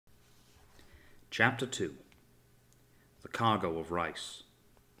Chapter 2. The Cargo of Rice.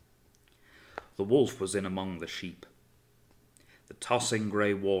 The wolf was in among the sheep. The tossing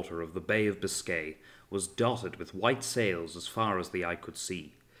grey water of the Bay of Biscay was dotted with white sails as far as the eye could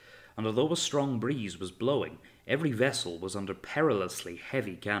see, and although a strong breeze was blowing, every vessel was under perilously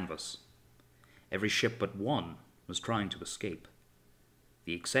heavy canvas. Every ship but one was trying to escape.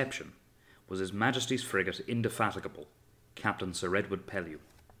 The exception was His Majesty's frigate Indefatigable, Captain Sir Edward Pellew.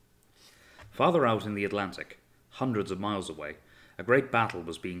 Farther out in the Atlantic, hundreds of miles away, a great battle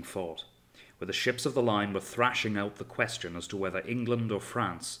was being fought, where the ships of the line were thrashing out the question as to whether England or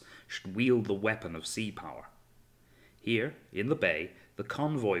France should wield the weapon of sea power. Here, in the bay, the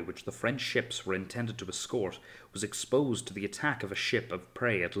convoy which the French ships were intended to escort was exposed to the attack of a ship of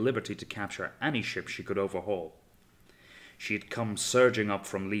prey at liberty to capture any ship she could overhaul. She had come surging up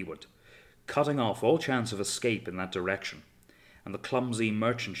from leeward, cutting off all chance of escape in that direction, and the clumsy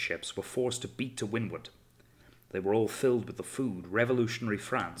merchant ships were forced to beat to windward. They were all filled with the food revolutionary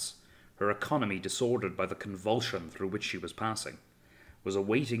France, her economy disordered by the convulsion through which she was passing, was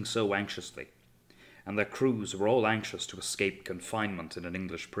awaiting so anxiously, and their crews were all anxious to escape confinement in an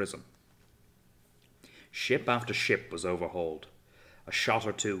English prison. Ship after ship was overhauled. A shot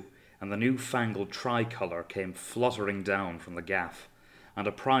or two, and the new-fangled tricolour came fluttering down from the gaff, and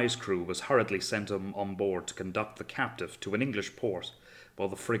a prize crew was hurriedly sent on board to conduct the captive to an English port, while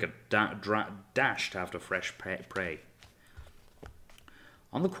the frigate dashed after fresh prey.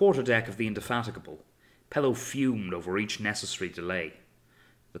 On the quarter-deck of the Indefatigable, Pellew fumed over each necessary delay.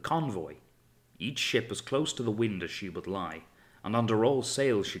 The convoy, each ship as close to the wind as she would lie, and under all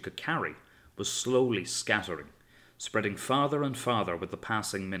sail she could carry, was slowly scattering, spreading farther and farther with the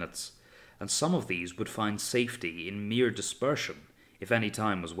passing minutes, and some of these would find safety in mere dispersion if any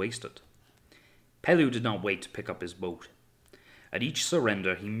time was wasted. Pellew did not wait to pick up his boat. At each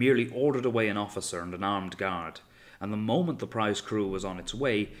surrender he merely ordered away an officer and an armed guard, and the moment the prize crew was on its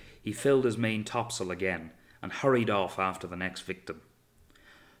way, he filled his main topsail again, and hurried off after the next victim.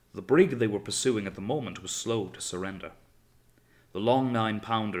 The brig they were pursuing at the moment was slow to surrender. The long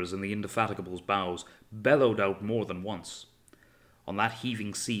 9-pounders in the Indefatigable's bows bellowed out more than once. On that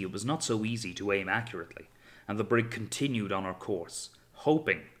heaving sea it was not so easy to aim accurately, and the brig continued on her course,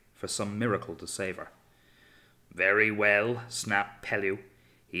 hoping for some miracle to save her. "Very well," snapped Pellew.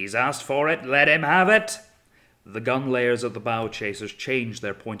 "He's asked for it, let him have it." The gun layers of the bow chasers changed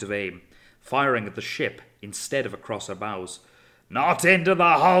their point of aim, firing at the ship instead of across her bows. "Not into the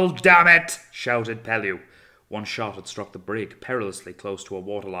hull, damn it!" shouted Pellew. One shot had struck the brig perilously close to a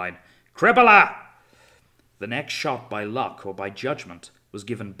waterline. "Cripple her!" The next shot, by luck or by judgment, was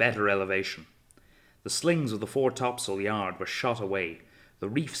given better elevation. The slings of the foretopsail yard were shot away, the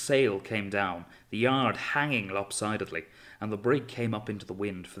reef sail came down, the yard hanging lopsidedly, and the brig came up into the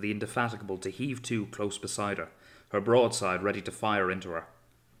wind for the Indefatigable to heave to close beside her, her broadside ready to fire into her.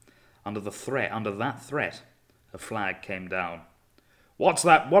 Under that threat, a flag came down. "What's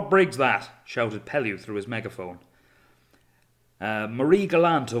that? What brig's that?" shouted Pellew through his megaphone. "Marie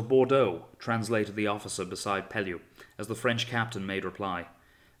Galante of Bordeaux," translated the officer beside Pellew, as the French captain made reply.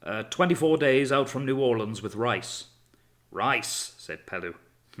 24 days out from New Orleans with rice." "Rice," said Pellew.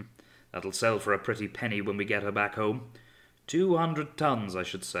 "That'll sell for a pretty penny when we get her back home. 200 tons, I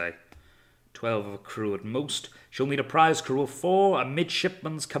should say. 12 of a crew at most. She'll need a prize crew of 4, a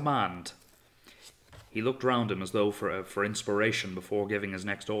midshipman's command." He looked round him as though for inspiration before giving his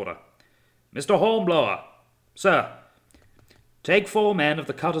next order. "Mr. Hornblower!" "Sir." "Take 4 men of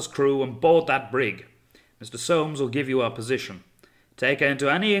the cutter's crew and board that brig. Mr. Soames will give you our position. Take her into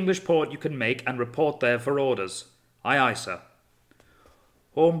any English port you can make and report there for orders." "Aye, aye, sir."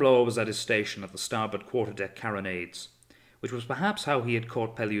 Hornblower was at his station at the starboard quarter-deck carronades, which was perhaps how he had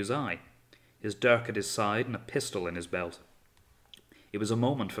caught Pellew's eye, his dirk at his side and a pistol in his belt. It was a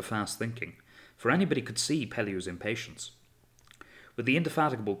moment for fast thinking, for anybody could see Pellew's impatience. With the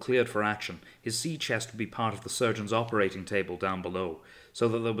Indefatigable cleared for action, his sea chest would be part of the surgeon's operating table down below, so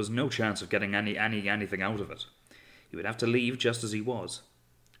that there was no chance of getting anything out of it. He would have to leave just as he was.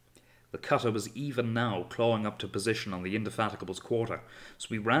 The cutter was even now clawing up to position on the Indefatigable's quarter, so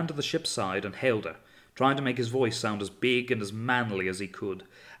he ran to the ship's side and hailed her, trying to make his voice sound as big and as manly as he could,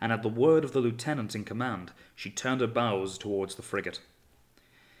 and at the word of the lieutenant in command, she turned her bows towards the frigate.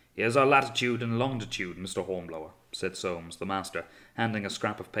 "Here's our latitude and longitude, Mr. Hornblower," said Soames, the master, handing a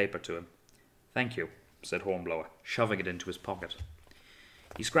scrap of paper to him. "Thank you," said Hornblower, shoving it into his pocket.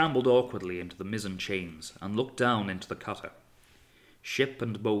 He scrambled awkwardly into the mizzen chains and looked down into the cutter. Ship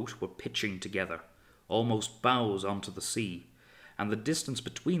and boat were pitching together, almost bows onto the sea, and the distance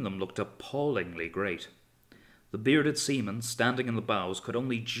between them looked appallingly great. The bearded seaman, standing in the bows, could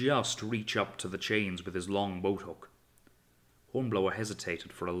only just reach up to the chains with his long boat-hook. Hornblower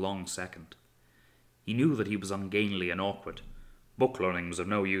hesitated for a long second. He knew that he was ungainly and awkward. Book learning was of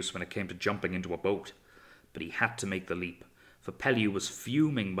no use when it came to jumping into a boat. But he had to make the leap, for Pellew was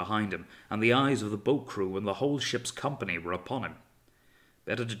fuming behind him, and the eyes of the boat crew and the whole ship's company were upon him.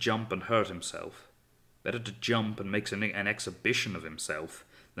 Better to jump and hurt himself. Better to jump and make an exhibition of himself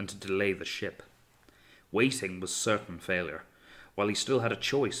than to delay the ship. Waiting was certain failure, while he still had a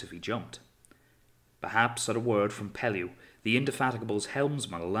choice if he jumped. Perhaps at a word from Pellew, the Indefatigable's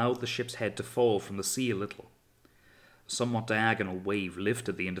helmsman allowed the ship's head to fall from the sea a little. A somewhat diagonal wave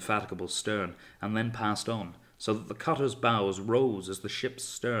lifted the Indefatigable's stern and then passed on, so that the cutter's bows rose as the ship's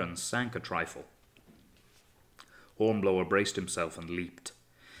stern sank a trifle. Hornblower braced himself and leaped.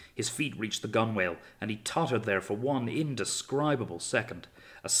 His feet reached the gunwale, and he tottered there for one indescribable second.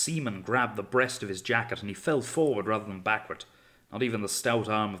 A seaman grabbed the breast of his jacket, and he fell forward rather than backward. Not even the stout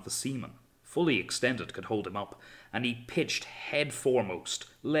arm of the seaman, fully extended, could hold him up, and he pitched head foremost,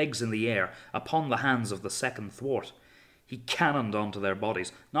 legs in the air, upon the hands of the second thwart. He cannoned onto their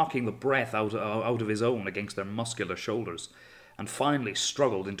bodies, knocking the breath out of his own against their muscular shoulders, and finally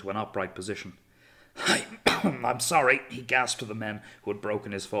struggled into an upright position. "I'm sorry," he gasped to the men who had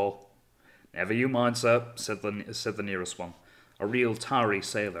broken his fall. "Never you mind, sir," said the nearest one, a real tarry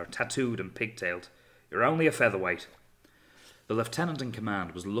sailor, tattooed and pigtailed. "You're only a featherweight." The lieutenant in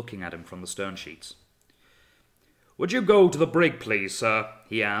command was looking at him from the stern sheets. "Would you go to the brig, please, sir?"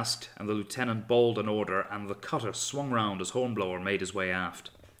 he asked, and the lieutenant bawled an order, and the cutter swung round as Hornblower made his way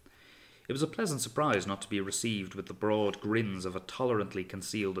aft. It was a pleasant surprise not to be received with the broad grins of a tolerantly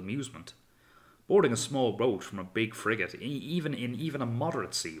concealed amusement. Boarding a small boat from a big frigate, even in a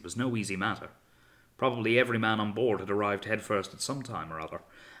moderate sea, was no easy matter. Probably every man on board had arrived headfirst at some time or other,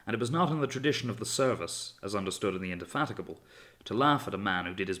 and it was not in the tradition of the service, as understood in the Indefatigable, to laugh at a man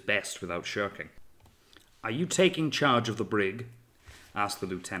who did his best without shirking. "Are you taking charge of the brig?" asked the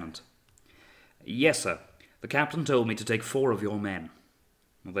lieutenant. "Yes, sir. The captain told me to take 4 of your men."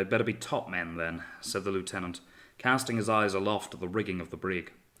 "Well, they'd better be top men, then," said the lieutenant, casting his eyes aloft at the rigging of the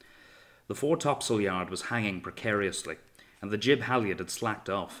brig. The foretopsail yard was hanging precariously, and the jib halyard had slacked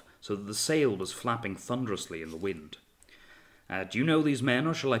off, so that the sail was flapping thunderously in the wind. "Do you know these men,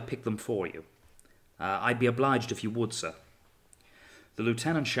 or shall I pick them for you?" "I'd be obliged if you would, sir." The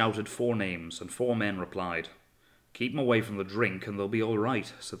lieutenant shouted 4 names, and 4 men replied. "Keep 'em away from the drink, and they'll be all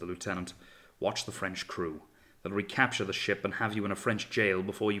right," said the lieutenant. "Watch the French crew. They'll recapture the ship and have you in a French jail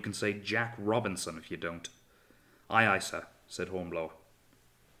before you can say Jack Robinson if you don't." "Aye, aye, sir," said Hornblower.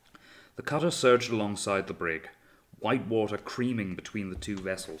 The cutter surged alongside the brig, white water creaming between the 2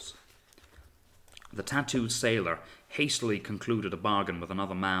 vessels. The tattooed sailor hastily concluded a bargain with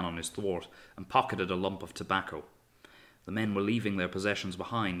another man on his thwart and pocketed a lump of tobacco. The men were leaving their possessions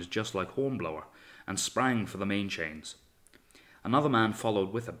behind, just like Hornblower, and sprang for the mainchains. Another man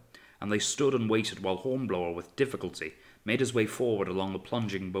followed with him, and they stood and waited while Hornblower, with difficulty, made his way forward along the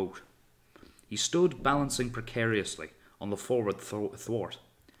plunging boat. He stood balancing precariously on the forward thwart.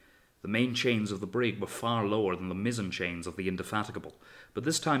 The main chains of the brig were far lower than the mizzen chains of the Indefatigable, but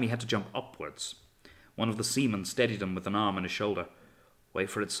this time he had to jump upwards. One of the seamen steadied him with an arm on his shoulder. "Wait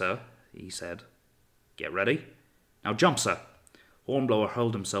for it, sir," he said. "Get ready. Now jump, sir." Hornblower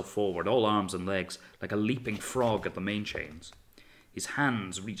hurled himself forward, all arms and legs, like a leaping frog at the main chains. His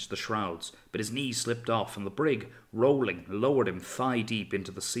hands reached the shrouds, but his knees slipped off, and the brig, rolling, lowered him thigh-deep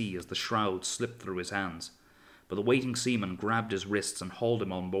into the sea as the shrouds slipped through his hands. But the waiting seaman grabbed his wrists and hauled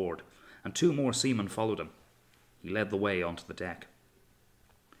him on board, and 2 more seamen followed him. He led the way onto the deck.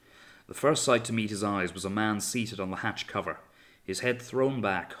 The first sight to meet his eyes was a man seated on the hatch cover, his head thrown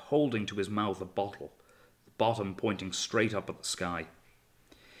back, holding to his mouth a bottle, the bottom pointing straight up at the sky.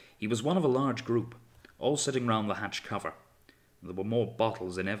 He was one of a large group, all sitting round the hatch cover. There were more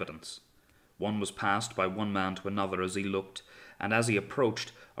bottles in evidence. One was passed by one man to another as he looked, and as he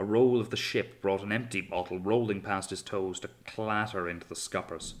approached, a roll of the ship brought an empty bottle rolling past his toes to clatter into the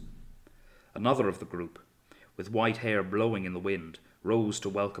scuppers. Another of the group, with white hair blowing in the wind, rose to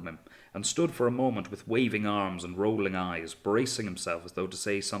welcome him, and stood for a moment with waving arms and rolling eyes, bracing himself as though to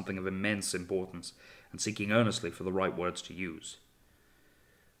say something of immense importance, and seeking earnestly for the right words to use.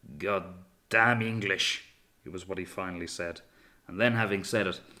 "God damn English," it was what he finally said, and then, having said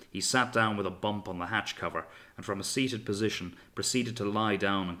it, he sat down with a bump on the hatch cover, and from a seated position proceeded to lie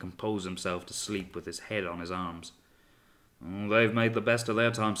down and compose himself to sleep with his head on his arms. "They've made the best of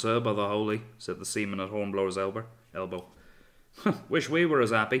their time, sir, by the holy," said the seaman at Hornblower's elbow. "Wish we were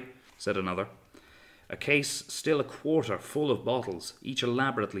as happy," said another. A case still a quarter full of bottles, each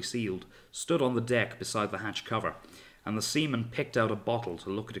elaborately sealed, stood on the deck beside the hatch cover, and the seaman picked out a bottle to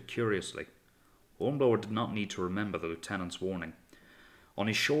look at it curiously. Hornblower did not need to remember the lieutenant's warning. On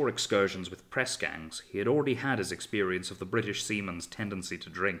his shore excursions with press gangs, he had already had his experience of the British seaman's tendency to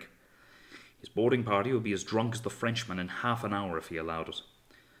drink. His boarding party would be as drunk as the Frenchman in half an hour if he allowed it.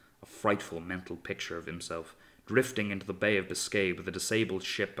 A frightful mental picture of himself, drifting into the Bay of Biscay with a disabled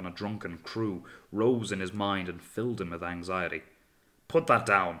ship and a drunken crew, rose in his mind and filled him with anxiety. "Put that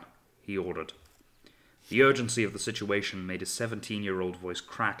down," he ordered. The urgency of the situation made his 17-year-old voice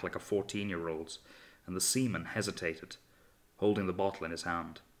crack like a 14-year-old's, and the seaman hesitated, holding the bottle in his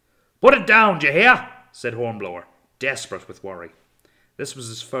hand. "Put it down, d'ye hear?" said Hornblower, desperate with worry. This was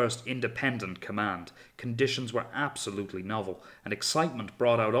his first independent command. Conditions were absolutely novel, and excitement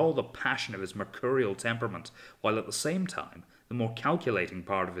brought out all the passion of his mercurial temperament, while at the same time the more calculating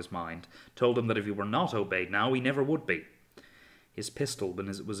part of his mind told him that if he were not obeyed now, he never would be. His pistol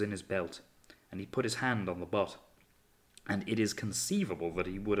was in his belt, and he put his hand on the butt, and it is conceivable that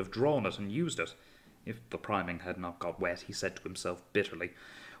he would have drawn it and used it, if the priming had not got wet, he said to himself bitterly,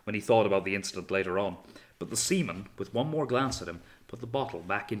 when he thought about the incident later on. But the seaman, with one more glance at him, put the bottle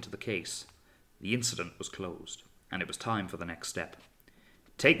back into the case. The incident was closed, and it was time for the next step.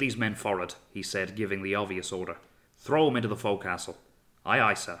 "Take these men forward," he said, giving the obvious order. "Throw 'em into the forecastle." "Aye,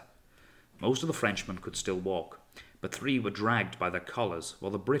 aye, sir." Most of the Frenchmen could still walk, but 3 were dragged by their collars,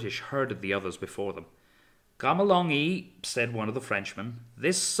 while the British herded the others before them. "Come along, ye," said one of the Frenchmen.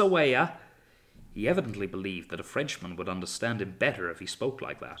 "This away, He evidently believed that a Frenchman would understand him better if he spoke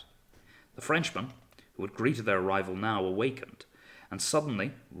like that. The Frenchman, who had greeted their arrival now, awakened, and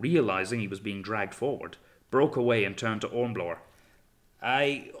suddenly, realizing he was being dragged forward, broke away and turned to Hornblower.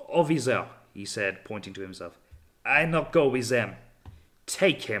 "I, officer," he said, pointing to himself. "I not go with them."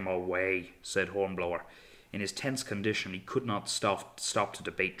 "Take him away," said Hornblower. In his tense condition, he could not stop to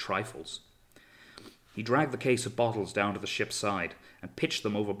debate trifles. He dragged the case of bottles down to the ship's side and pitched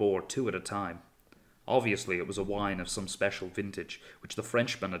them overboard 2 at a time. Obviously, it was a wine of some special vintage, which the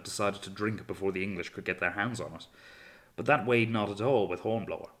Frenchmen had decided to drink before the English could get their hands on it. But that weighed not at all with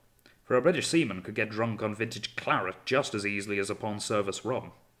Hornblower, for a British seaman could get drunk on vintage claret just as easily as upon service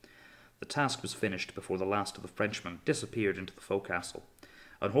rum. The task was finished before the last of the Frenchmen disappeared into the forecastle,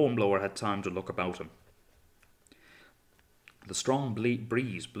 and Hornblower had time to look about him. The strong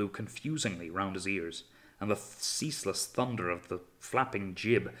breeze blew confusingly round his ears, and the ceaseless thunder of the flapping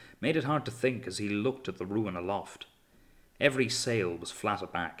jib made it hard to think as he looked at the ruin aloft. Every sail was flat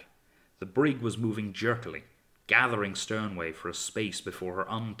aback. The brig was moving jerkily, gathering sternway for a space before her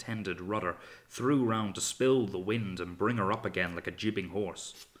untended rudder threw round to spill the wind and bring her up again like a jibbing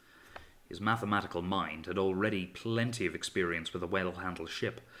horse. His mathematical mind had already plenty of experience with a well-handled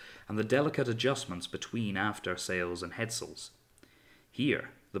ship, and the delicate adjustments between after sails and headsails. Here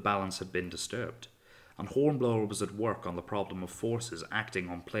the balance had been disturbed, and Hornblower was at work on the problem of forces acting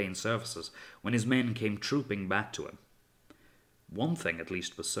on plane surfaces when his men came trooping back to him. One thing at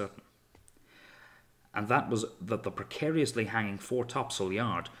least was certain, and that was that the precariously hanging foretopsail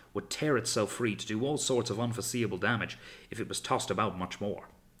yard would tear itself free to do all sorts of unforeseeable damage if it was tossed about much more.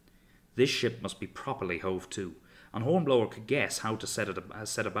 This ship must be properly hove to, and Hornblower could guess how to set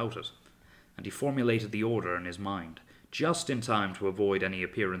about it, and he formulated the order in his mind, just in time to avoid any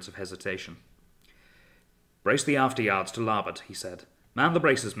appearance of hesitation. "Brace the after yards to larboard," he said. "Man the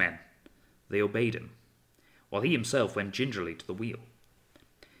braces, men." They obeyed him, while he himself went gingerly to the wheel.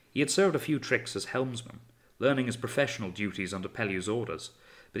 He had served a few tricks as helmsman, learning his professional duties under Pellieu's orders,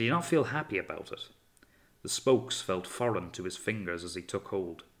 but he did not feel happy about it. The spokes felt foreign to his fingers as he took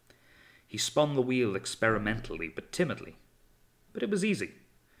hold. He spun the wheel experimentally but timidly, but it was easy.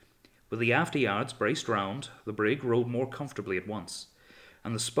 With the after yards braced round, the brig rode more comfortably at once,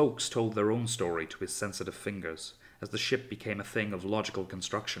 and the spokes told their own story to his sensitive fingers as the ship became a thing of logical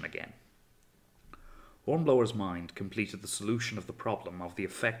construction again. Hornblower's mind completed the solution of the problem of the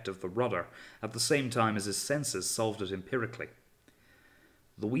effect of the rudder at the same time as his senses solved it empirically.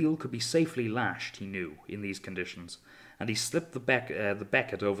 The wheel could be safely lashed, he knew, in these conditions, and he slipped the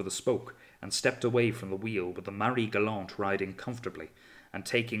becket over the spoke and stepped away from the wheel with the Marie Galante riding comfortably and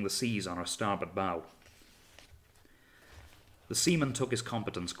taking the seas on her starboard bow. The seaman took his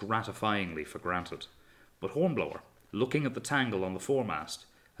competence gratifyingly for granted, but Hornblower, looking at the tangle on the foremast,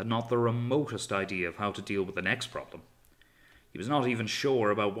 had not the remotest idea of how to deal with the next problem. He was not even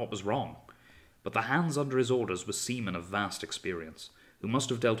sure about what was wrong, but the hands under his orders were seamen of vast experience, who must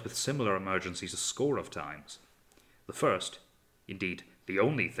have dealt with similar emergencies a score of times. The first, indeed the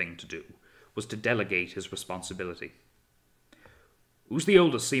only thing to do, was to delegate his responsibility. "Who's the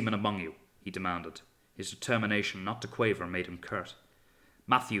oldest seaman among you?" he demanded. His determination not to quaver made him curt.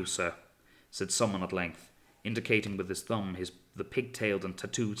 "Matthews, sir," said someone at length, indicating with his thumb the pig-tailed and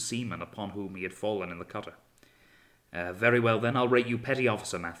tattooed seaman upon whom he had fallen in the cutter. "Very well, then, I'll rate you petty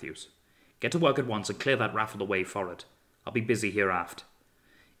officer, Matthews. Get to work at once and clear that raffle away for'ard. I'll be busy here aft."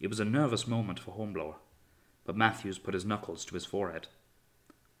 It was a nervous moment for Hornblower, but Matthews put his knuckles to his forehead.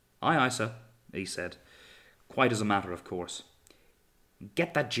 "Aye, aye, sir," he said, quite as a matter of course.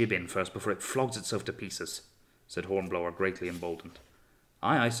 "Get that jib in first before it flogs itself to pieces," said Hornblower, greatly emboldened.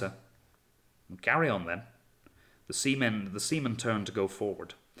 "Aye, aye, sir." "Carry on, then." The seaman turned to go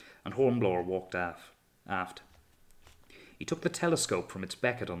forward, and Hornblower walked aft. He took the telescope from its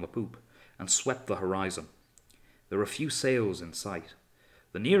becket on the poop and swept the horizon. There were few sails in sight.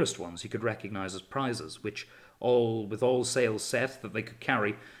 The nearest ones he could recognize as prizes, which, with all sails set that they could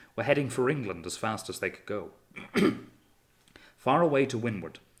carry, were heading for England as fast as they could go. Far away to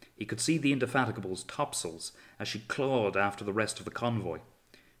windward, he could see the Indefatigable's topsails as she clawed after the rest of the convoy.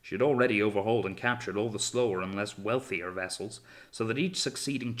 She had already overhauled and captured all the slower and less wealthier vessels, so that each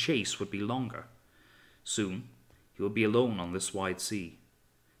succeeding chase would be longer. Soon he would be alone on this wide sea,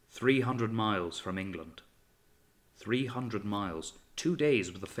 300 miles from England. 300 miles, 2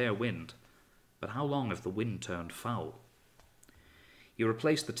 days with a fair wind. But how long if the wind turned foul? He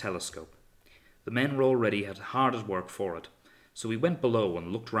replaced the telescope. The men were already hard at work for it, so he went below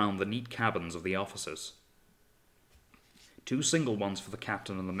and looked round the neat cabins of the officers. 2 single ones for the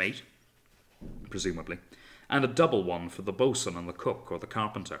captain and the mate, presumably, and a double one for the boatswain and the cook or the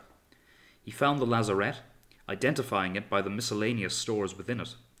carpenter. He found the lazarette, identifying it by the miscellaneous stores within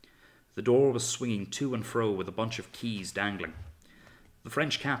it. The door was swinging to and fro with a bunch of keys dangling. The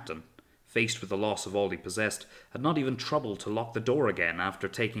French captain, faced with the loss of all he possessed, had not even troubled to lock the door again after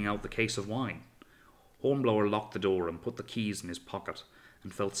taking out the case of wine. Hornblower locked the door and put the keys in his pocket,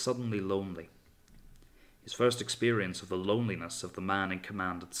 and felt suddenly lonely. His first experience of the loneliness of the man in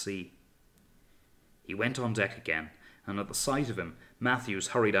command at sea. He went on deck again, and at the sight of him, Matthews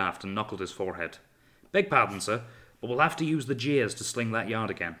hurried aft and knuckled his forehead. "Beg pardon, sir, but we'll have to use the jeers to sling that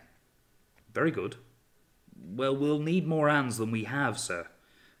yard again." "Very good." "Well, we'll need more hands than we have, sir.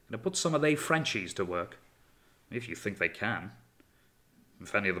 Can I put some of they Frenchies to work?" "If you think they can.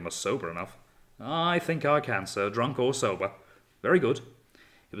 If any of them are sober enough." "I think I can, sir, drunk or sober." "Very good."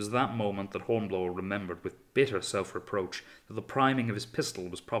 It was that moment that Hornblower remembered with bitter self-reproach that the priming of his pistol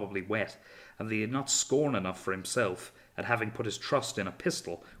was probably wet, and that he had not scorn enough for himself at having put his trust in a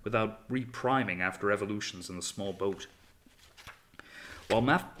pistol without repriming after evolutions in the small boat. While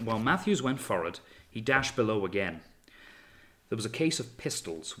Matthews went forward, he dashed below again. There was a case of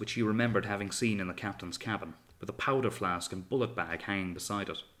pistols, which he remembered having seen in the captain's cabin, with a powder flask and bullet bag hanging beside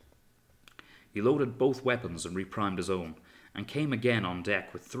it. He loaded both weapons and reprimed his own, and came again on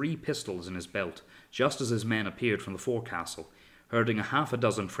deck with 3 pistols in his belt, just as his men appeared from the forecastle, herding a half a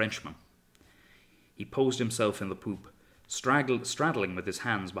dozen Frenchmen. He posed himself in the poop, straddling with his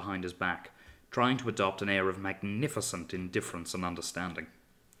hands behind his back, trying to adopt an air of magnificent indifference and understanding.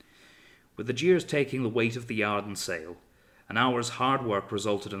 With the jeers taking the weight of the yard and sail, an hour's hard work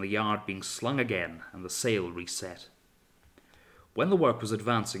resulted in the yard being slung again and the sail reset. When the work was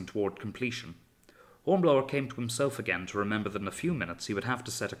advancing toward completion, Hornblower came to himself again to remember that in a few minutes he would have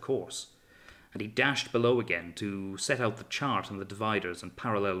to set a course, and he dashed below again to set out the chart and the dividers and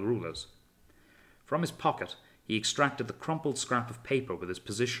parallel rulers. From his pocket he extracted the crumpled scrap of paper with his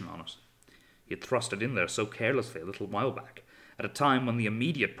position on it. He had thrust it in there so carelessly a little while back, at a time when the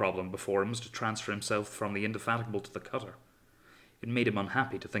immediate problem before him was to transfer himself from the Indefatigable to the cutter. It made him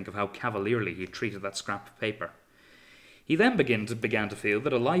unhappy to think of how cavalierly he had treated that scrap of paper. He then began to feel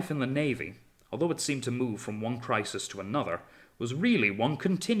that a life in the Navy, although it seemed to move from one crisis to another, was really one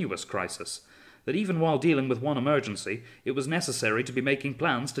continuous crisis, that even while dealing with one emergency, it was necessary to be making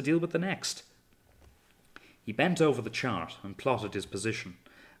plans to deal with the next. He bent over the chart and plotted his position,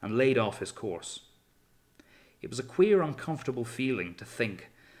 and laid off his course. It was a queer, uncomfortable feeling to think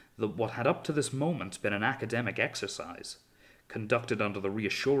that what had up to this moment been an academic exercise, conducted under the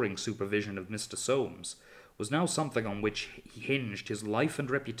reassuring supervision of Mr. Soames, was now something on which he hinged his life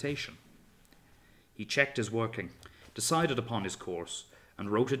and reputation. He checked his working, decided upon his course, and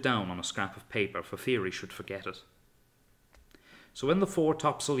wrote it down on a scrap of paper for fear he should forget it. So when the fore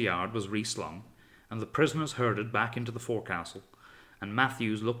topsail yard was reslung, and the prisoners herded back into the forecastle, and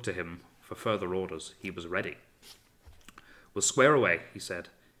Matthews looked to him for further orders, he was ready. "We'll square away," he said.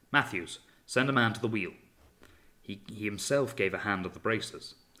 "Matthews, send a man to the wheel." He himself gave a hand at the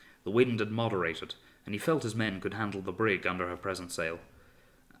braces. The wind had moderated, and he felt his men could handle the brig under her present sail.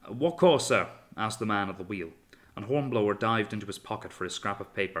 "What course, sir?" asked the man at the wheel, and Hornblower dived into his pocket for his scrap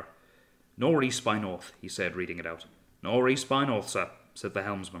of paper. Nor east by north, he said, reading it out. Nor east by north, sir, said the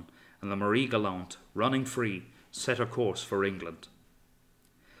helmsman, and the Marie Galante, running free, set her course for England.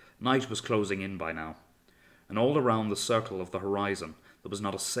 Night was closing in by now, and all around the circle of the horizon there was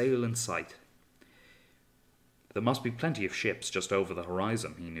not a sail in sight. There must be plenty of ships just over the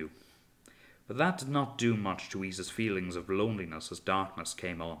horizon, he knew. But that did not do much to ease his feelings of loneliness as darkness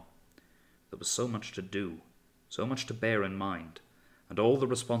came on. There was so much to do, so much to bear in mind, and all the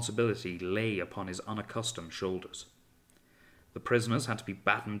responsibility lay upon his unaccustomed shoulders. The prisoners had to be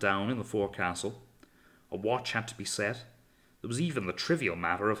battened down in the forecastle. A watch had to be set. There was even the trivial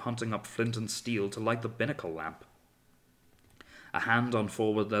matter of hunting up flint and steel to light the binnacle lamp. A hand on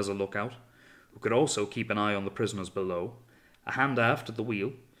forward as a lookout, who could also keep an eye on the prisoners below. A hand aft at the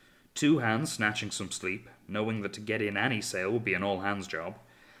wheel. 2 hands snatching some sleep, knowing that to get in any sail would be an all-hands job.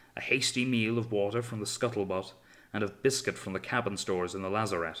 A hasty meal of water from the scuttlebutt, and of biscuit from the cabin stores in the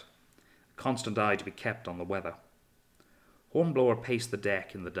lazarette. A constant eye to be kept on the weather. Hornblower paced the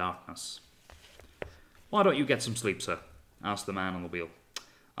deck in the darkness. "Why don't you get some sleep, sir?" asked the man on the wheel.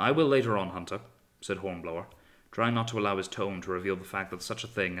 "I will later on, Hunter," said Hornblower, trying not to allow his tone to reveal the fact that such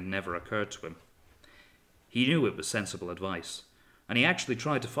a thing had never occurred to him. He knew it was sensible advice, and he actually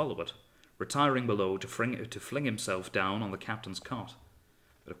tried to follow it, retiring below to fling himself down on the captain's cot.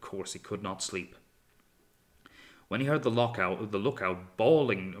 But of course he could not sleep. When he heard the lookout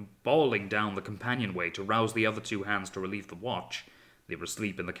bawling down the companionway to rouse the other 2 hands to relieve the watch, they were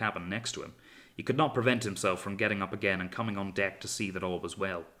asleep in the cabin next to him, he could not prevent himself from getting up again and coming on deck to see that all was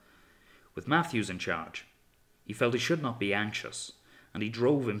well. With Matthews in charge, he felt he should not be anxious, and he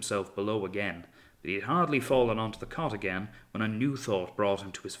drove himself below again, but he had hardly fallen onto the cot again when a new thought brought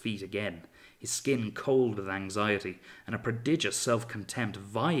him to his feet again, his skin cold with anxiety, and a prodigious self-contempt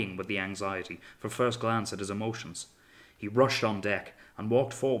vying with the anxiety for first glance at his emotions. He rushed on deck and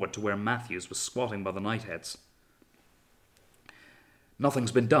walked forward to where Matthews was squatting by the knightheads.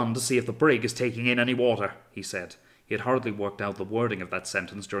 "Nothing's been done to see if the brig is taking in any water," he said. He had hardly worked out the wording of that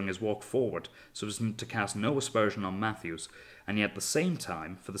sentence during his walk forward, so as to cast no aspersion on Matthews, and yet at the same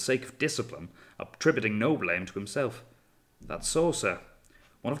time, for the sake of discipline, attributing no blame to himself. "That's so, sir.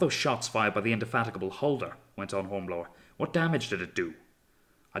 One of those shots fired by the indefatigable Hulder," went on Hornblower. "What damage did it do?"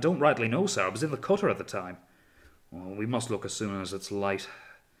 "I don't rightly know, sir. I was in the cutter at the time." "Well, we must look as soon as it's light,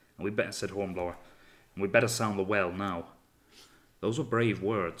 said Hornblower, "and we'd better sound the well now." Those were brave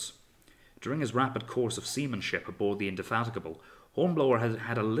words. During his rapid course of seamanship aboard the Indefatigable, Hornblower had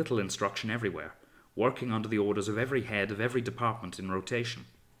had a little instruction everywhere, working under the orders of every head of every department in rotation.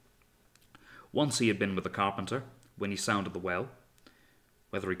 Once he had been with the carpenter, when he sounded the well.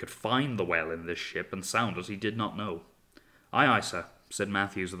 Whether he could find the well in this ship and sound it, he did not know. "Aye, aye, sir," said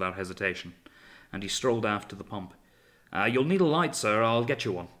Matthews without hesitation, and he strolled aft to the pump. "You'll need a light, sir. I'll get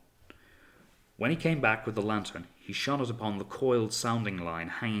you one." When he came back with the lantern, he shone it upon the coiled sounding line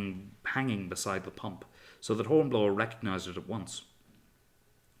hanging beside the pump, so that Hornblower recognized it at once.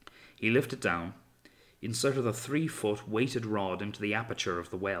 He lifted it down, inserted a 3-foot weighted rod into the aperture of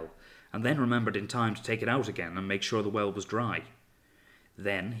the well, and then remembered in time to take it out again and make sure the well was dry.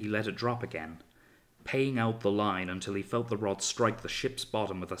 Then he let it drop again, paying out the line until he felt the rod strike the ship's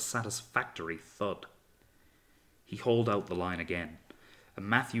bottom with a satisfactory thud. He hauled out the line again, and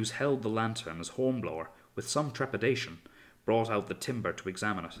Matthews held the lantern as Hornblower, with some trepidation, brought out the timber to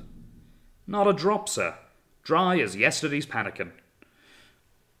examine it. "Not a drop, sir. Dry as yesterday's pannikin."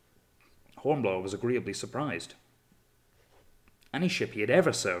 Hornblower was agreeably surprised. Any ship he had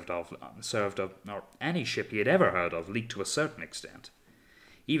ever any ship he had ever heard of leaked to a certain extent.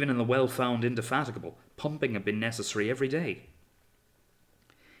 Even in the well-found Indefatigable, pumping had been necessary every day.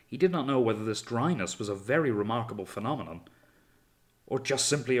 He did not know whether this dryness was a very remarkable phenomenon, or just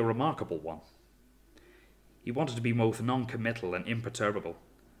simply a remarkable one. He wanted to be both non-committal and imperturbable.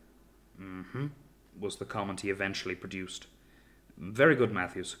 Was the comment he eventually produced. "Very good,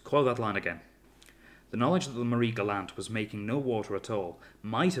 Matthews. Coil that line again." The knowledge that the Marie Galante was making no water at all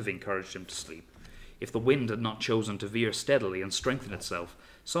might have encouraged him to sleep, if the wind had not chosen to veer steadily and strengthen itself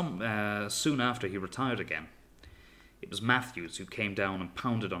soon after he retired again. It was Matthews who came down and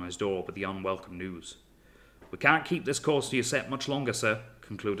pounded on his door with the unwelcome news. "We can't keep this course to you set much longer, sir,"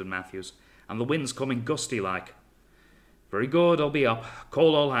 concluded Matthews, "and the wind's coming gusty-like." "Very good, I'll be up.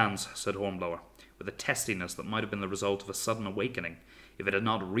 Call all hands," said Hornblower, with a testiness that might have been the result of a sudden awakening, if it had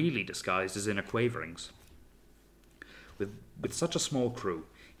not really disguised his inner quaverings. With such a small crew,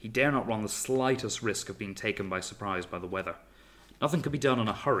 he dare not run the slightest risk of being taken by surprise by the weather. Nothing could be done in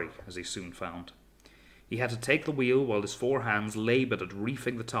a hurry, as he soon found. He had to take the wheel while his 4 hands laboured at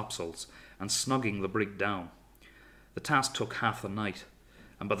reefing the topsails and snugging the brig down. The task took half the night,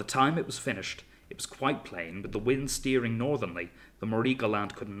 and by the time it was finished, it was quite plain, with the wind steering northerly, the Marie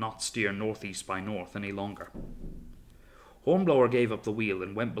Galante could not steer northeast by north any longer. Hornblower gave up the wheel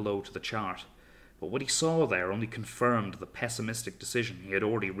and went below to the chart, but what he saw there only confirmed the pessimistic decision he had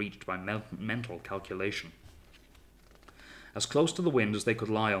already reached by mental calculation. As close to the wind as they could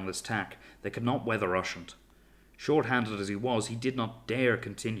lie on this tack, they could not weather Ushant. Short-handed as he was, he did not dare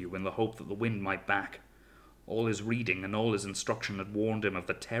continue in the hope that the wind might back. All his reading and all his instruction had warned him of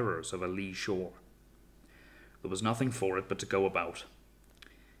the terrors of a lee shore. There was nothing for it but to go about.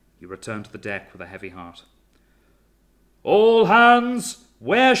 He returned to the deck with a heavy heart. "All hands,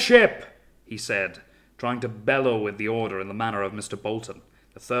 wear ship!" he said, trying to bellow with the order in the manner of Mr. Bolton,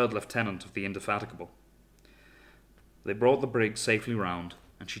 the third lieutenant of the Indefatigable. They brought the brig safely round,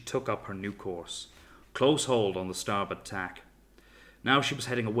 and she took up her new course, close hauled on the starboard tack. Now she was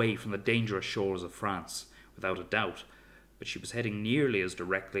heading away from the dangerous shores of France, without a doubt, but she was heading nearly as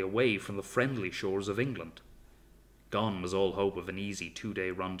directly away from the friendly shores of England. Gone was all hope of an easy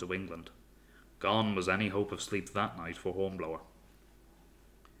 2-day run to England. Gone was any hope of sleep that night for Hornblower.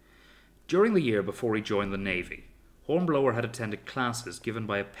 During the year before he joined the Navy, Hornblower had attended classes given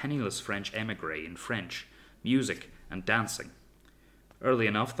by a penniless French émigré in French, music, and dancing. Early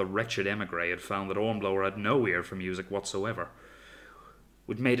enough, the wretched émigré had found that Hornblower had no ear for music whatsoever,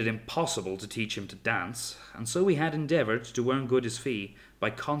 which made it impossible to teach him to dance, and so he had endeavoured to earn good his fee by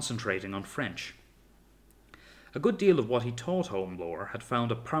concentrating on French. A good deal of what he taught Hornblower had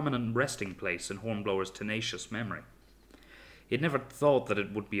found a permanent resting place in Hornblower's tenacious memory. He had never thought that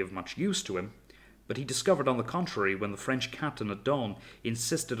it would be of much use to him, but he discovered on the contrary when the French captain at dawn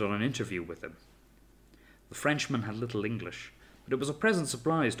insisted on an interview with him. The Frenchman had little English, but it was a pleasant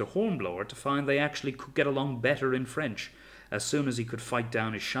surprise to Hornblower to find they actually could get along better in French, as soon as he could fight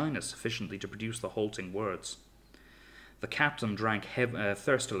down his shyness sufficiently to produce the halting words. The captain drank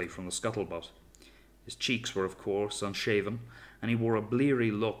thirstily from the scuttlebutt. His cheeks were, of course, unshaven, and he wore a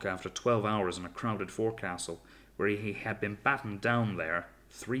bleary look after 12 hours in a crowded forecastle, where he had been battened down there,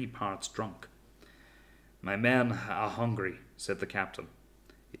 3 parts drunk. "My men are hungry," said the captain.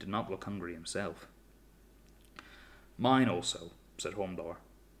 He did not look hungry himself. "Mine also," said Hornblower.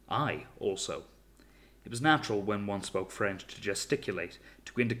 "I also." It was natural when one spoke French to gesticulate,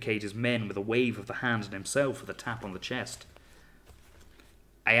 to indicate his men with a wave of the hand and himself with a tap on the chest.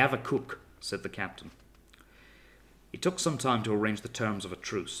 "I have a cook," said the captain. It took some time to arrange the terms of a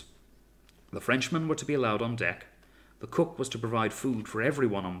truce. The Frenchmen were to be allowed on deck, the cook was to provide food for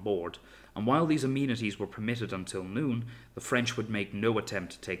everyone on board, and while these amenities were permitted until noon, the French would make no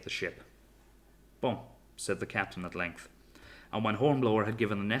attempt to take the ship. "Bon," said the captain at length, and when Hornblower had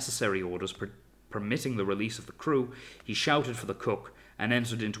given the necessary orders permitting the release of the crew, he shouted for the cook and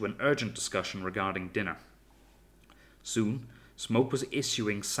entered into an urgent discussion regarding dinner. Soon, smoke was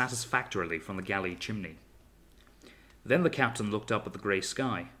issuing satisfactorily from the galley chimney. Then the captain looked up at the grey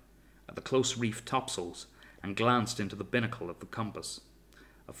sky, at the close-reefed topsails, and glanced into the binnacle of the compass.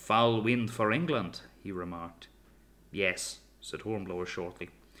 "A foul wind for England," he remarked. "Yes," said Hornblower shortly.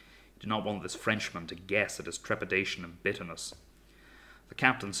 He did not want this Frenchman to guess at his trepidation and bitterness. The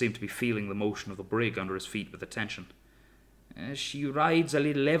captain seemed to be feeling the motion of the brig under his feet with attention. "She rides a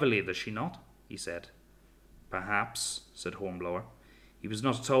little heavily, does she not?" he said. "Perhaps," said Hornblower. He was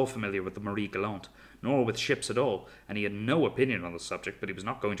not at all familiar with the Marie Galante, nor with ships at all, and he had no opinion on the subject, but he was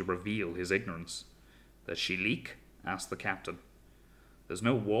not going to reveal his ignorance. "Does she leak?" asked the captain. "There's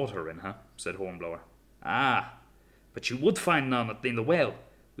no water in her," said Hornblower. "Ah, but you would find none in the well.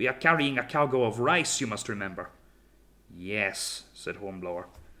 We are carrying a cargo of rice, you must remember." "Yes," said Hornblower.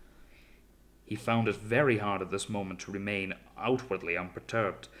 He found it very hard at this moment to remain outwardly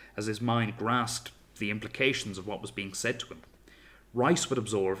unperturbed, as his mind grasped the implications of what was being said to him. Rice would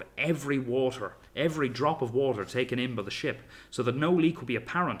absorb every drop of water taken in by the ship, so that no leak would be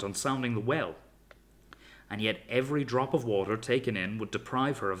apparent on sounding the well. And yet every drop of water taken in would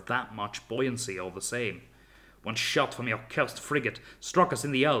deprive her of that much buoyancy all the same. "One shot from your cursed frigate struck us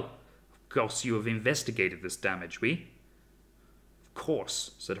in the hull. Of course you have investigated this damage, we?" "Of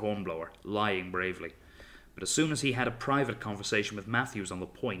course," said Hornblower, lying bravely. But as soon as he had a private conversation with Matthews on the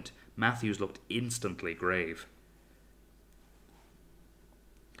point, Matthews looked instantly grave.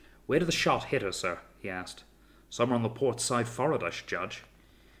 "Where did the shot hit her, sir?" he asked. "Somewhere on the port side forward, I should judge."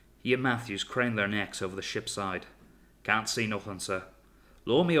 He and Matthews craned their necks over the ship's side. "Can't see nothing, sir.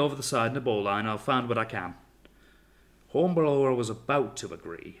 Lower me over the side in a bowline, I'll find what I can." Hornblower was about to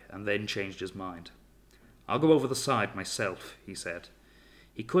agree, and then changed his mind. "I'll go over the side myself," he said.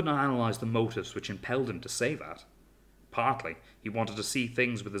 He could not analyse the motives which impelled him to say that. Partly, he wanted to see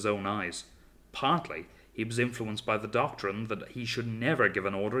things with his own eyes. Partly, He was influenced by the doctrine that he should never give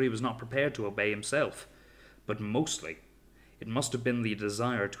an order he was not prepared to obey himself. But mostly, it must have been the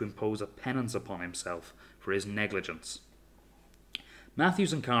desire to impose a penance upon himself for his negligence.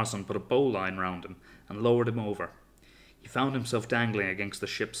 Matthews and Carson put a bowline round him and lowered him over. He found himself dangling against the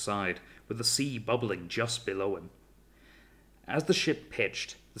ship's side, with the sea bubbling just below him. As the ship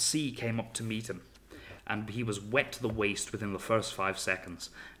pitched, the sea came up to meet him, and he was wet to the waist within the first 5 seconds,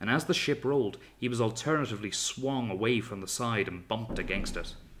 and as the ship rolled, he was alternatively swung away from the side and bumped against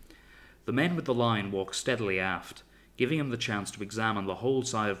it. The men with the line walked steadily aft, giving him the chance to examine the whole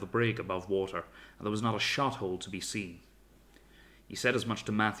side of the brig above water, and there was not a shot hole to be seen. He said as much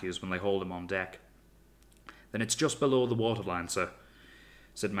to Matthews when they hauled him on deck. "Then it's just below the waterline, sir,"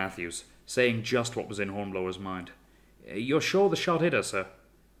 said Matthews, saying just what was in Hornblower's mind. "You're sure the shot hit her, sir?"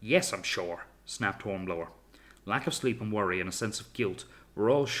 "Yes, I'm sure," snapped Hornblower. Lack of sleep and worry and a sense of guilt were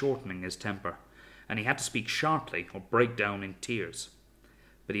all shortening his temper, and he had to speak sharply or break down in tears.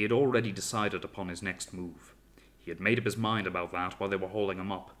 But he had already decided upon his next move. He had made up his mind about that while they were hauling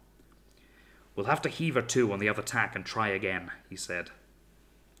him up. "We'll have to heave her to on the other tack and try again," he said.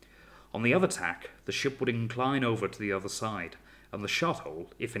 On the other tack, the ship would incline over to the other side, and the shot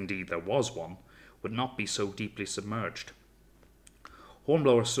hole, if indeed there was one, would not be so deeply submerged.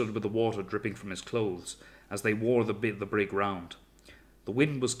 Hornblower stood with the water dripping from his clothes as they wore the brig round. The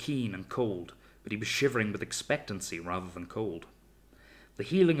wind was keen and cold, but he was shivering with expectancy rather than cold. The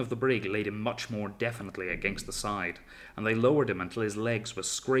heeling of the brig laid him much more definitely against the side, and they lowered him until his legs were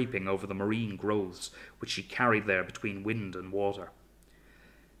scraping over the marine growths which she carried there between wind and water.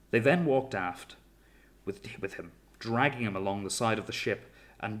 They then walked aft with him, dragging him along the side of the ship,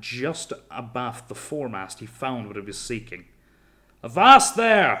 and just abaft the foremast he found what he was seeking. "Avast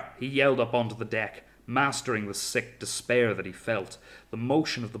there!" he yelled up onto the deck, mastering the sick despair that he felt. The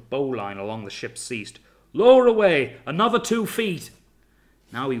motion of the bowline along the ship ceased. "Lower away! Another 2 feet!"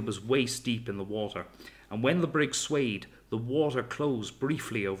 Now he was waist deep in the water, and when the brig swayed, the water closed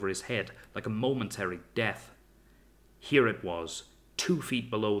briefly over his head like a momentary death. Here it was, 2 feet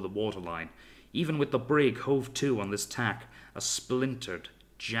below the waterline, even with the brig hove to on this tack, a splintered,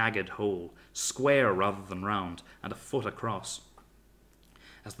 jagged hole, square rather than round, and a foot across.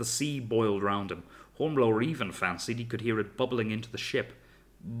 As the sea boiled round him, Hornblower even fancied he could hear it bubbling into the ship,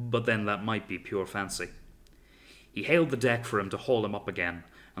 but then that might be pure fancy. He hailed the deck for him to haul him up again,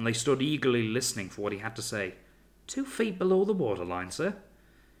 and they stood eagerly listening for what he had to say. 2 feet below the waterline, sir?"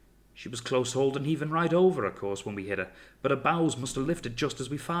 "She was close-hauled and heaving right over, of course, when we hit her, but her bows must have lifted just as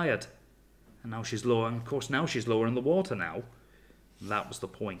we fired. And now she's lower, and of course now she's lower in the water now." That was the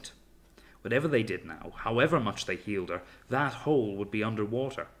point. Whatever they did now, however much they heeled her, that hole would be under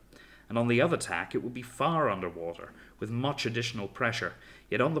water. And on the other tack it would be far under water, with much additional pressure,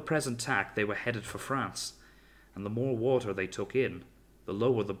 yet on the present tack they were headed for France. And the more water they took in, the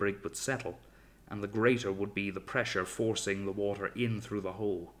lower the brig would settle, and the greater would be the pressure forcing the water in through the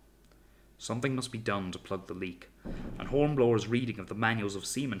hole. Something must be done to plug the leak, and Hornblower's reading of the manuals of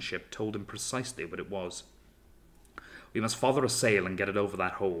seamanship told him precisely what it was. "We must fother a sail and get it over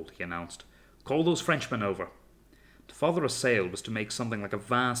that hole," he announced. "Call those Frenchmen over." To fother a sail was to make something like a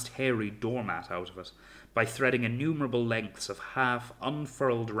vast hairy doormat out of it, by threading innumerable lengths of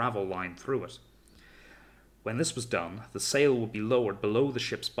half-unfurled ravel line through it. When this was done, the sail would be lowered below the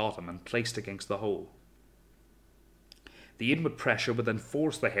ship's bottom and placed against the hole. The inward pressure would then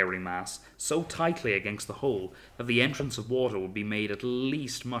force the hairy mass so tightly against the hole that the entrance of water would be made at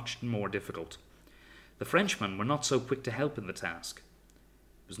least much more difficult. The Frenchmen were not so quick to help in the task.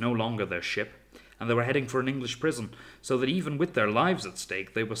 It was no longer their ship, and they were heading for an English prison, so that even with their lives at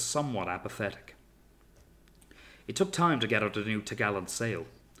stake, they were somewhat apathetic. It took time to get out a new topgallant sail.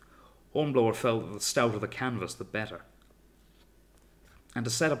 Hornblower felt that the stouter the canvas, the better, and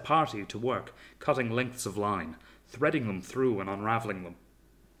to set a party to work, cutting lengths of line, threading them through and unravelling them.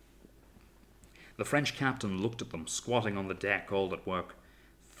 The French captain looked at them, squatting on the deck, all at work.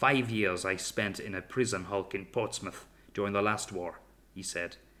 5 years I spent in a prison hulk in Portsmouth during the last war," he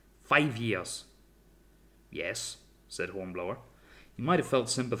said. 5 years. "Yes," said Hornblower. He might have felt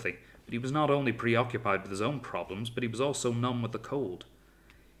sympathy, but he was not only preoccupied with his own problems, but he was also numb with the cold.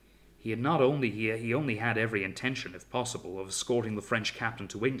 He only had every intention, if possible, of escorting the French captain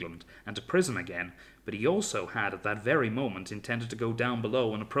to England and to prison again, but he also had at that very moment intended to go down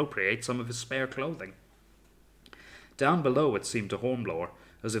below and appropriate some of his spare clothing. Down below it seemed to Hornblower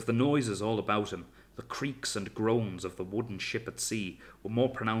as if the noises all about him, the creaks and groans of the wooden ship at sea, were more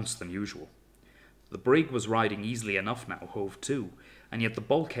pronounced than usual. The brig was riding easily enough now, hove to, and yet the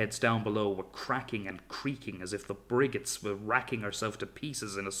bulkheads down below were cracking and creaking as if the frigate were racking herself to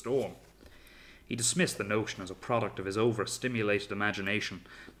pieces in a storm. He dismissed the notion as a product of his overstimulated imagination,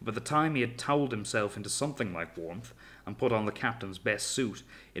 but by the time he had towelled himself into something like warmth and put on the captain's best suit,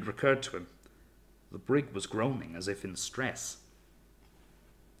 it recurred to him. The brig was groaning as if in stress.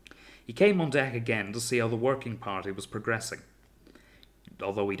 He came on deck again to see how the working party was progressing,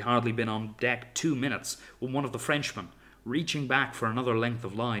 although he'd hardly been on deck 2 minutes when one of the Frenchmen, reaching back for another length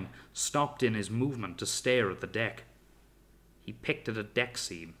of line, stopped in his movement to stare at the deck. He picked at a deck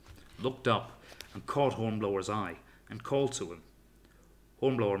seam, looked up, and caught Hornblower's eye, and called to him.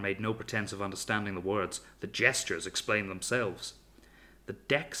 Hornblower made no pretense of understanding the words. The gestures explained themselves. The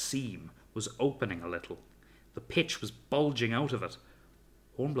deck seam was opening a little. The pitch was bulging out of it.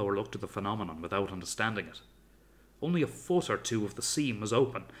 Hornblower looked at the phenomenon without understanding it. Only a foot or two of the seam was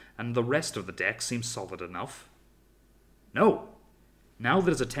open, and the rest of the deck seemed solid enough. No! Now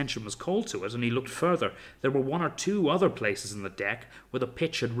that his attention was called to it, and he looked further, there were 1 or 2 other places in the deck where the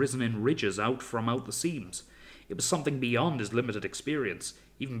pitch had risen in ridges out the seams. It was something beyond his limited experience,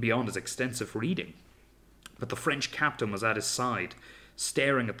 even beyond his extensive reading. But the French captain was at his side,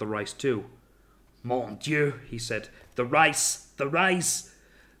 staring at the rice too. "Mon Dieu," he said, "the rice! The rice!"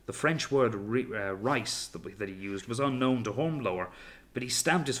 The French word rice that he used was unknown to Hornblower, but he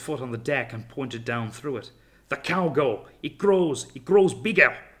stamped his foot on the deck and pointed down through it. "The cargo! It grows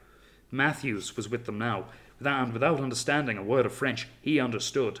bigger!" Matthews was with them now, and without understanding a word of French, he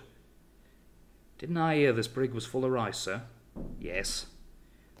understood. "Didn't I hear this brig was full of rice, sir?" "Yes."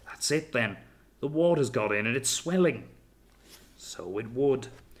 "That's it, then. The water's got in and it's swelling." So it would.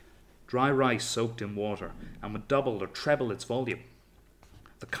 Dry rice soaked in water and would double or treble its volume.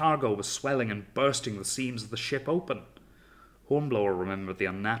 The cargo was swelling and bursting the seams of the ship open. Hornblower remembered the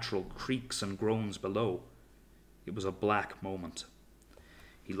unnatural creaks and groans below. It was a black moment.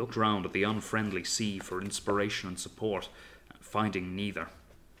 He looked round at the unfriendly sea for inspiration and support, finding neither.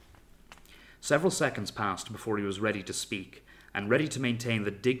 Several seconds passed before he was ready to speak, and ready to maintain the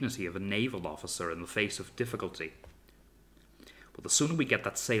dignity of a naval officer in the face of difficulty. "Well, the sooner we get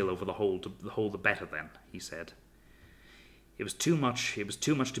that sail over the hole, the better, then," he said. It was too much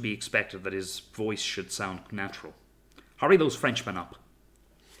to be expected that his voice should sound natural. "Hurry those Frenchmen up."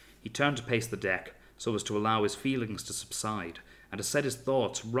 He turned to pace the deck, so as to allow his feelings to subside, and to set his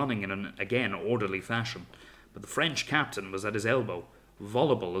thoughts running in an again orderly fashion, but the French captain was at his elbow,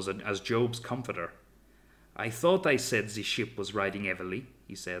 voluble as Job's comforter. "I thought I said the ship was riding heavily,"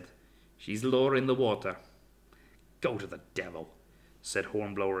 he said. "She's lower in the water." "Go to the devil," said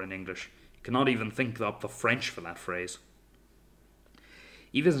Hornblower in English. He could not even think up the French for that phrase.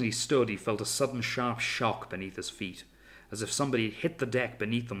 Even as he stood, he felt a sudden sharp shock beneath his feet, as if somebody had hit the deck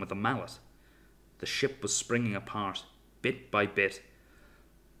beneath them with a mallet. The ship was springing apart, bit by bit.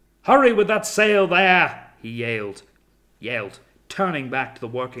 "Hurry with that sail there!" he yelled, turning back to the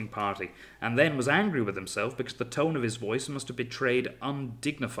working party, and then was angry with himself because the tone of his voice must have betrayed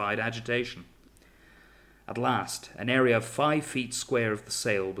undignified agitation. At last, an area of 5 feet square of the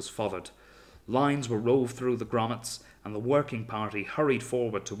sail was fothered. Lines were rove through the grommets, and the working party hurried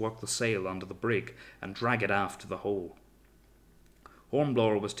forward to work the sail under the brig and drag it aft to the hole.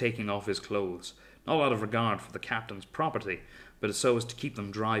 Hornblower was taking off his clothes, not out of regard for the captain's property, but so as to keep them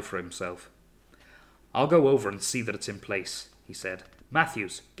dry for himself. "I'll go over and see that it's in place," he said.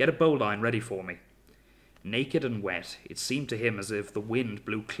 "Matthews, get a bowline ready for me." Naked and wet, it seemed to him as if the wind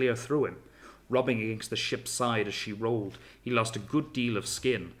blew clear through him. Rubbing against the ship's side as she rolled, he lost a good deal of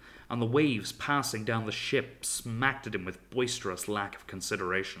skin, and the waves passing down the ship smacked at him with boisterous lack of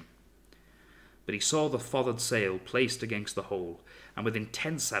consideration. But he saw the feathered sail placed against the hole, and with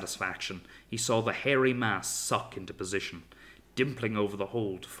intense satisfaction he saw the hairy mass suck into position, dimpling over the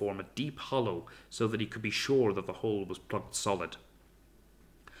hole to form a deep hollow so that he could be sure that the hole was plugged solid.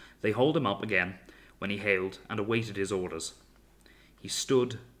 They hauled him up again when he hailed and awaited his orders. He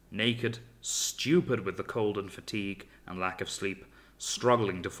stood, naked, stupid with the cold and fatigue and lack of sleep,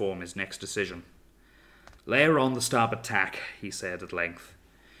 struggling to form his next decision. "Lay her on the starboard tack," he said at length.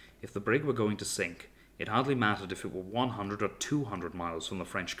 If the brig were going to sink, it hardly mattered if it were 100 or 200 miles from the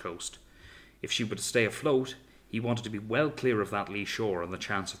French coast. If she were to stay afloat, he wanted to be well clear of that lee shore and the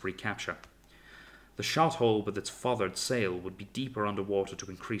chance of recapture. The shot hole with its feathered sail would be deeper under water to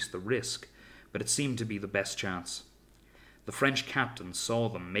increase the risk, but it seemed to be the best chance. The French captain saw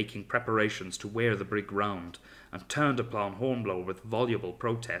them making preparations to wear the brig round, and turned upon Hornblower with voluble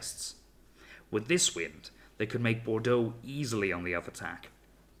protests. With this wind, they could make Bordeaux easily on the other tack.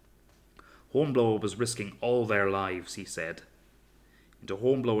 Hornblower was risking all their lives, he said. Into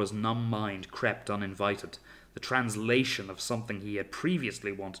Hornblower's numb mind crept uninvited the translation of something he had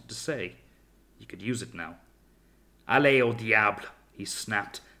previously wanted to say. He could use it now. "Allez au diable," he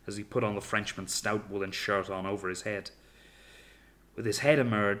snapped, as he put on the Frenchman's stout woolen shirt on over his head. When his head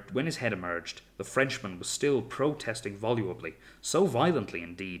emerged, the Frenchman was still protesting volubly, so violently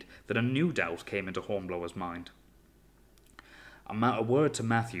indeed that a new doubt came into Hornblower's mind. A word to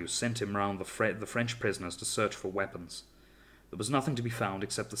Matthews sent him round the French prisoners to search for weapons. There was nothing to be found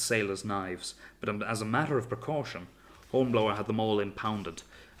except the sailors' knives, but as a matter of precaution, Hornblower had them all impounded,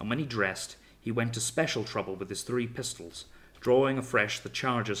 and when he dressed, he went to special trouble with his 3 pistols, drawing afresh the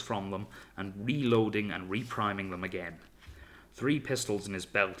charges from them and reloading and repriming them again. 3 pistols in his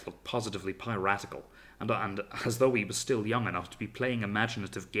belt looked positively piratical, and as though he was still young enough to be playing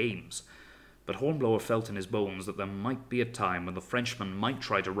imaginative games. But Hornblower felt in his bones that there might be a time when the Frenchmen might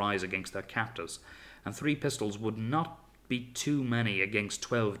try to rise against their captors, and 3 pistols would not be too many against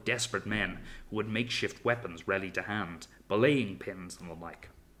 12 desperate men who had makeshift weapons ready to hand, belaying pins and the like.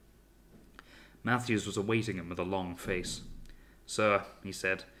 Matthews was awaiting him with a long face. "Sir," he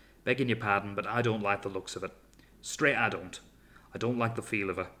said, "begging your pardon, but I don't like the looks of it. Straight I don't. I don't like the feel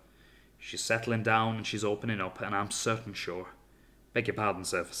of her. She's settling down and she's opening up, and I'm certain sure. Beg your pardon,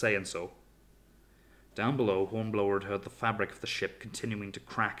 sir, for saying so." Down below, Hornblower had heard the fabric of the ship continuing to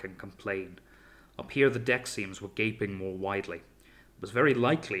crack and complain. Up here the deck seams were gaping more widely. It was very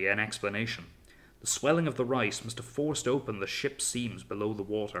likely an explanation. The swelling of the rice must have forced open the ship's seams below the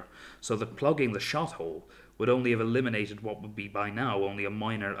water, so that plugging the shot hole would only have eliminated what would be by now only a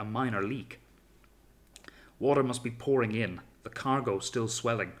minor leak. Water must be pouring in, the cargo still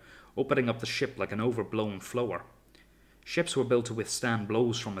swelling, opening up the ship like an overblown floor. Ships were built to withstand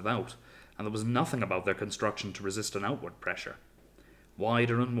blows from without, and there was nothing about their construction to resist an outward pressure.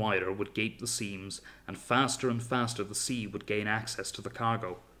 Wider and wider would gape the seams, and faster the sea would gain access to the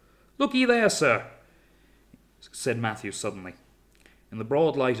cargo. "Look ye there, sir," said Matthews suddenly. In the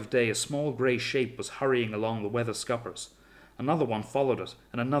broad light of day, a small grey shape was hurrying along the weather scuppers. Another one followed it,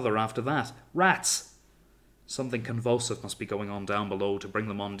 and another after that. Rats! Something convulsive must be going on down below to bring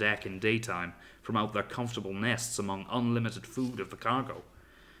them on deck in daytime from out their comfortable nests among unlimited food of the cargo.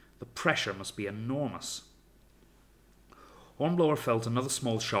 The pressure must be enormous. Hornblower felt another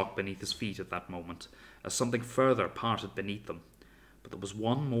small shock beneath his feet at that moment, as something further parted beneath them. But there was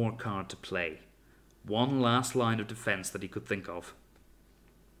one more card to play, one last line of defence that he could think of.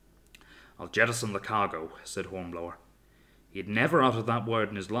 "I'll jettison the cargo," said Hornblower. He had never uttered that word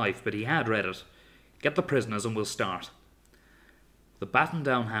in his life, but he had read it. "Get the prisoners and we'll start." The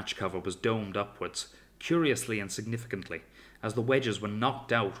battened-down hatch cover was domed upwards, curiously and significantly. As the wedges were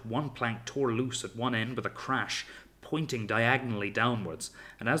knocked out, one plank tore loose at one end with a crash, pointing diagonally downwards,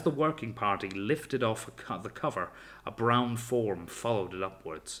 and as the working party lifted off the cover, a brown form followed it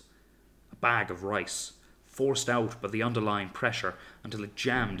upwards. A bag of rice, forced out by the underlying pressure until it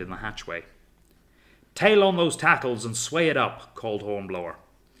jammed in the hatchway. "Tail on those tackles and sway it up," called Hornblower.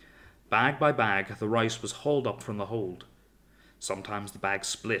 Bag by bag, the rice was hauled up from the hold. Sometimes the bag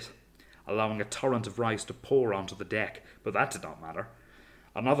split, allowing a torrent of rice to pour onto the deck, but that did not matter.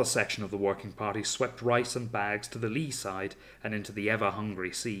 Another section of the working party swept rice and bags to the lee side and into the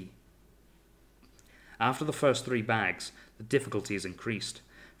ever-hungry sea. After the first 3 bags, the difficulties increased,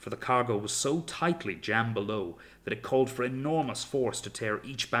 for the cargo was so tightly jammed below that it called for enormous force to tear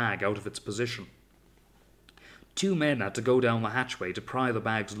each bag out of its position. 2 men had to go down the hatchway to pry the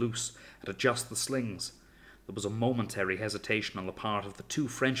bags loose and adjust the slings. There was a momentary hesitation on the part of the 2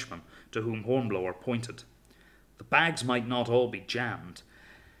 Frenchmen to whom Hornblower pointed. The bags might not all be jammed,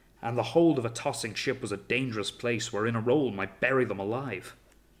 and the hold of a tossing ship was a dangerous place wherein a roll might bury them alive.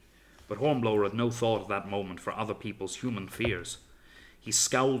 But Hornblower had no thought at that moment for other people's human fears. He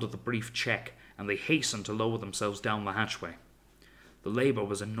scowled at the brief check, and they hastened to lower themselves down the hatchway. The labour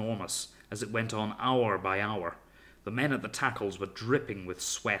was enormous, as it went on hour by hour. The men at the tackles were dripping with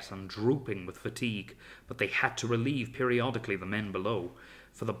sweat and drooping with fatigue, but they had to relieve periodically the men below,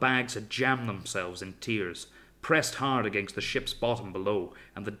 for the bags had jammed themselves in tiers, pressed hard against the ship's bottom below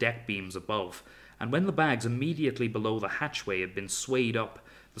and the deck beams above, and when the bags immediately below the hatchway had been swayed up,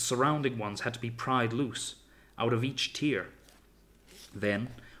 the surrounding ones had to be pried loose, out of each tier. Then,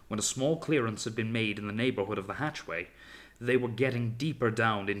 when a small clearance had been made in the neighbourhood of the hatchway, they were getting deeper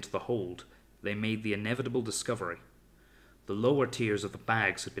down into the hold. They made the inevitable discovery. The lower tiers of the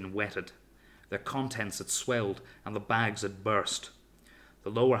bags had been wetted. Their contents had swelled, and the bags had burst. The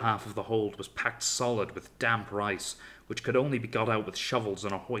lower half of the hold was packed solid with damp rice, which could only be got out with shovels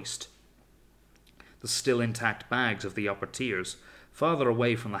and a hoist. The still intact bags of the upper tiers, farther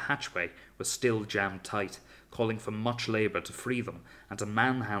away from the hatchway, were still jammed tight, calling for much labour to free them and to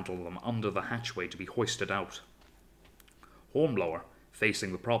manhandle them under the hatchway to be hoisted out. Hornblower,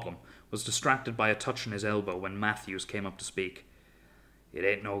 facing the problem, was distracted by a touch on his elbow when Matthews came up to speak. "It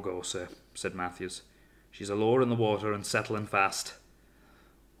ain't no go, sir," said Matthews. "She's a lower in the water and settling fast."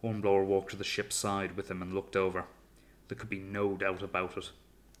 Hornblower walked to the ship's side with him and looked over. There could be no doubt about it.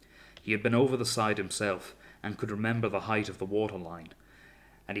 He had been over the side himself, and could remember the height of the waterline,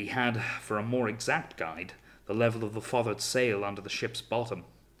 and he had, for a more exact guide, the level of the forward sail under the ship's bottom.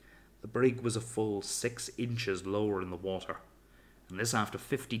 The brig was a full 6 inches lower in the water, and this after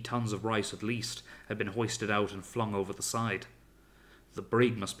 50 tons of rice at least had been hoisted out and flung over the side. The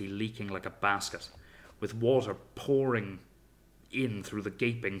brig must be leaking like a basket, with water pouring in through the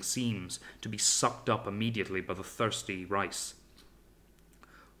gaping seams to be sucked up immediately by the thirsty rice.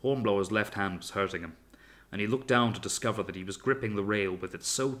 Hornblower's left hand was hurting him, and he looked down to discover that he was gripping the rail with it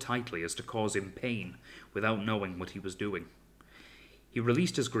so tightly as to cause him pain without knowing what he was doing. He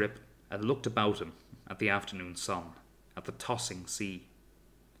released his grip and looked about him at the afternoon sun, at the tossing sea.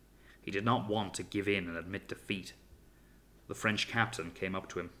 He did not want to give in and admit defeat. The French captain came up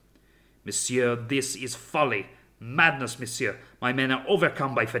to him. "Monsieur, this is folly, madness, monsieur. My men are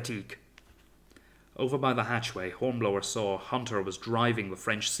overcome by fatigue." Over by the hatchway, Hornblower saw Hunter was driving the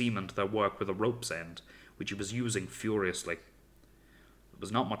French seamen to their work with a rope's end, which he was using furiously. There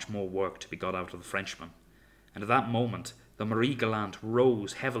was not much more work to be got out of the Frenchman, and at that moment the Marie Galante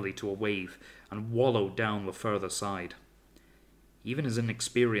rose heavily to a wave and wallowed down the further side. Even his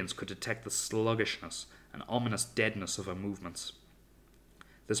inexperience could detect the sluggishness and ominous deadness of her movements.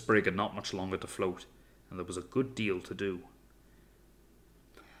 This brig had not much longer to float, and there was a good deal to do.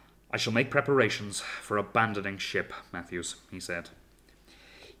 "I shall make preparations for abandoning ship, Matthews," he said.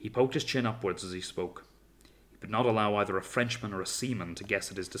 He poked his chin upwards as he spoke. He would not allow either a Frenchman or a seaman to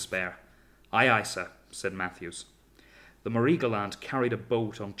guess at his despair. "Aye, aye, sir," said Matthews. The Marie Galante carried a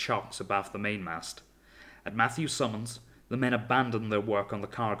boat on chocks abaft the mainmast. At Matthews' summons, the men abandoned their work on the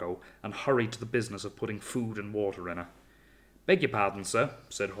cargo and hurried to the business of putting food and water in her. "Beg your pardon, sir,"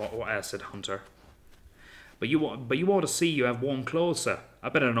 said Hunter. But you ought to see you have warm clothes, sir.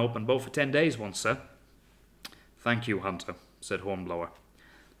 I've been in an open boat for 10 days once, sir." "Thank you, Hunter," said Hornblower.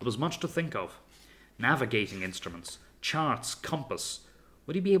 There was much to think of. Navigating instruments, charts, compass.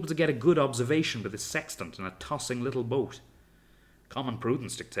 Would he be able to get a good observation with his sextant in a tossing little boat? Common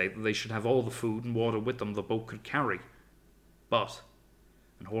prudence dictated that they should have all the food and water with them the boat could carry. But,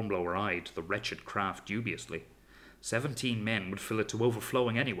 and Hornblower eyed the wretched craft dubiously, 17 men would fill it to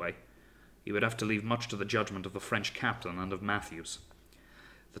overflowing anyway. He would have to leave much to the judgment of the French captain and of Matthews.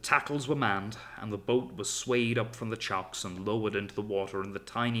 The tackles were manned, and the boat was swayed up from the chocks and lowered into the water in the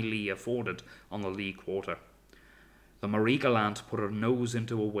tiny lee afforded on the lee quarter. The Marie Galante put her nose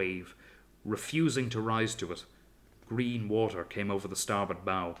into a wave, refusing to rise to it. Green water came over the starboard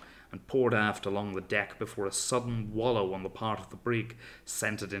bow and poured aft along the deck before a sudden wallow on the part of the brig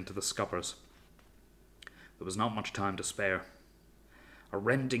sent it into the scuppers. There was not much time to spare. A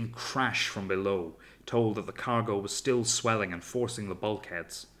rending crash from below told that the cargo was still swelling and forcing the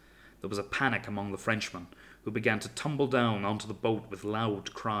bulkheads. There was a panic among the Frenchmen, who began to tumble down onto the boat with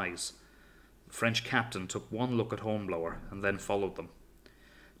loud cries. The French captain took one look at Hornblower and then followed them.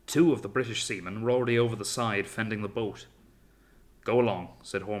 2 of the British seamen were already over the side fending the boat. "Go along,"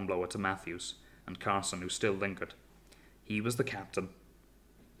 said Hornblower to Matthews and Carson, who still lingered. He was the captain.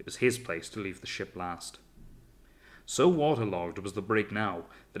 It was his place to leave the ship last. So waterlogged was the brig now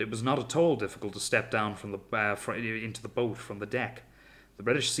that it was not at all difficult to step down from into the boat from the deck. The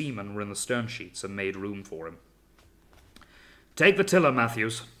British seamen were in the stern sheets and made room for him. "Take the tiller,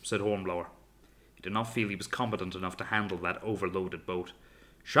 Matthews," said Hornblower. He did not feel he was competent enough to handle that overloaded boat.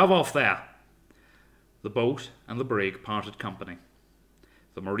 "Shove off there." The boat and the brig parted company.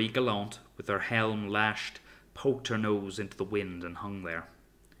 The Marie Galante, with her helm lashed, poked her nose into the wind and hung there.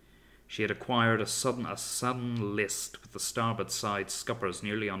 She had acquired a sudden list with the starboard side scuppers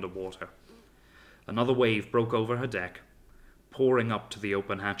nearly under water. Another wave broke over her deck, pouring up to the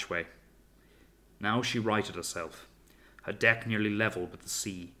open hatchway. Now she righted herself, her deck nearly level with the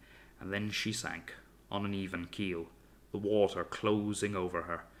sea, and then she sank, on an even keel, the water closing over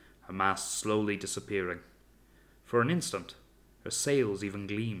her, her mast slowly disappearing. For an instant, her sails even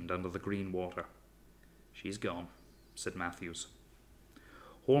gleamed under the green water. "She's gone," said Matthews.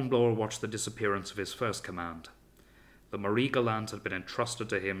 Hornblower watched the disappearance of his first command. The Marie Galante had been entrusted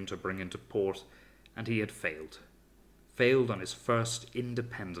to him to bring into port, and he had failed. Failed on his first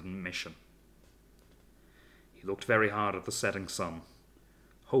independent mission. He looked very hard at the setting sun,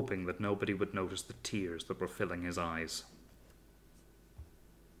 hoping that nobody would notice the tears that were filling his eyes.